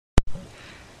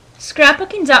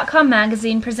Scrapbooking.com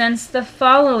magazine presents the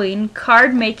following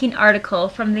card-making article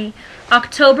from the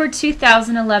October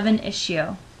 2011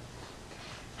 issue.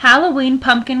 Halloween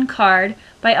Pumpkin Card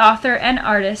by author and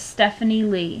artist Stephanie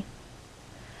Lee.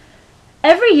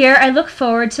 Every year I look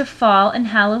forward to fall and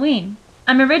Halloween.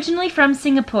 I'm originally from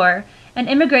Singapore and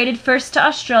immigrated first to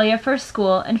Australia for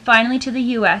school and finally to the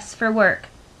US for work.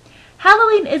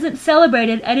 Halloween isn't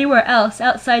celebrated anywhere else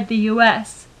outside the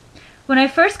US. When I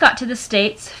first got to the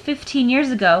States 15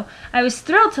 years ago, I was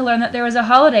thrilled to learn that there was a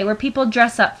holiday where people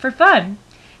dress up for fun.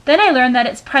 Then I learned that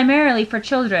it's primarily for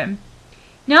children.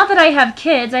 Now that I have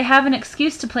kids, I have an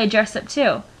excuse to play dress up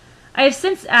too. I have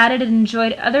since added and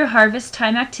enjoyed other harvest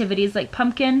time activities like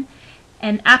pumpkin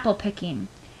and apple picking.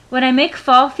 When I make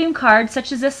fall-themed cards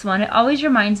such as this one, it always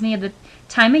reminds me of the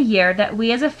time of year that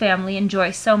we as a family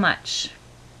enjoy so much.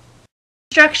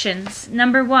 Instructions.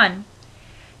 Number 1.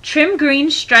 Trim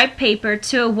green striped paper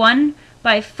to a 1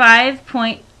 by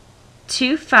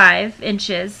 5.25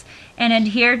 inches and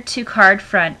adhere to card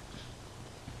front.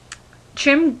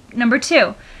 Number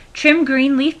 2. Trim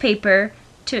green leaf paper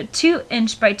to 2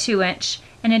 inch by 2 inch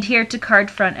and adhere to card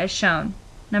front as shown.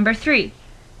 Number 3.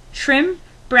 Trim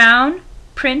brown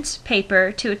print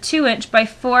paper to a 2 inch by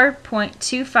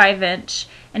 4.25 inch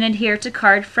and adhere to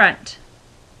card front.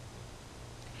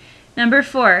 Number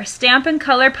 4. Stamp and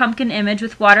color pumpkin image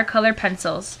with watercolor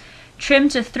pencils. Trim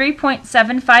to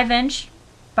 3.75 inch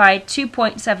by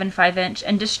 2.75 inch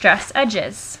and distress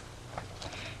edges.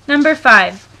 Number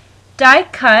 5. Die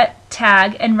cut,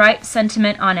 tag, and write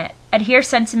sentiment on it. Adhere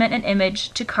sentiment and image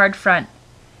to card front.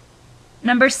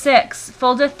 Number 6.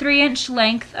 Fold a 3-inch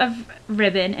length of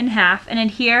ribbon in half and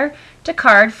adhere to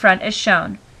card front as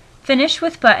shown. Finish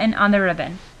with button on the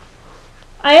ribbon.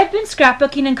 I have been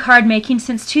scrapbooking and card making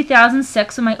since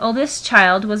 2006 when my oldest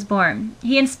child was born.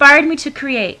 He inspired me to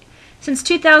create. Since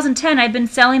 2010, I've been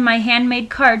selling my handmade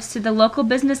cards to the local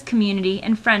business community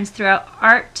and friends throughout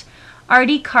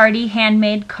Artie Cardi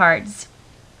Handmade Cards.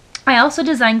 I also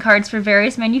design cards for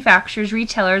various manufacturers,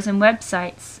 retailers, and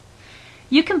websites.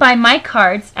 You can buy my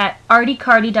cards at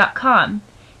artycarty.com.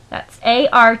 That's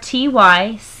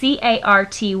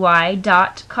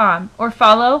ARTYCARTY.com, or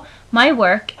follow my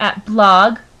work at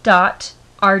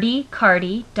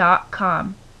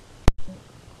blog.artycarty.com.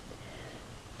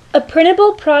 A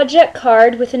printable project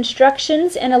card with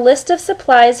instructions and a list of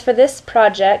supplies for this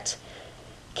project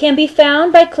can be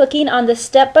found by clicking on the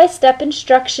step-by-step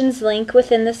instructions link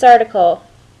within this article.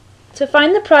 To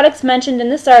find the products mentioned in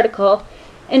this article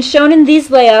and shown in these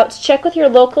layouts, check with your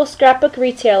local scrapbook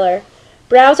retailer.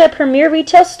 Browse our premier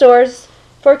retail stores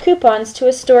for coupons to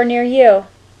a store near you.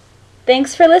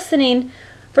 Thanks for listening.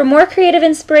 For more creative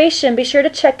inspiration, be sure to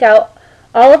check out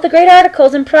all of the great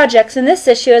articles and projects in this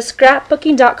issue of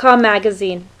Scrapbooking.com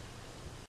magazine.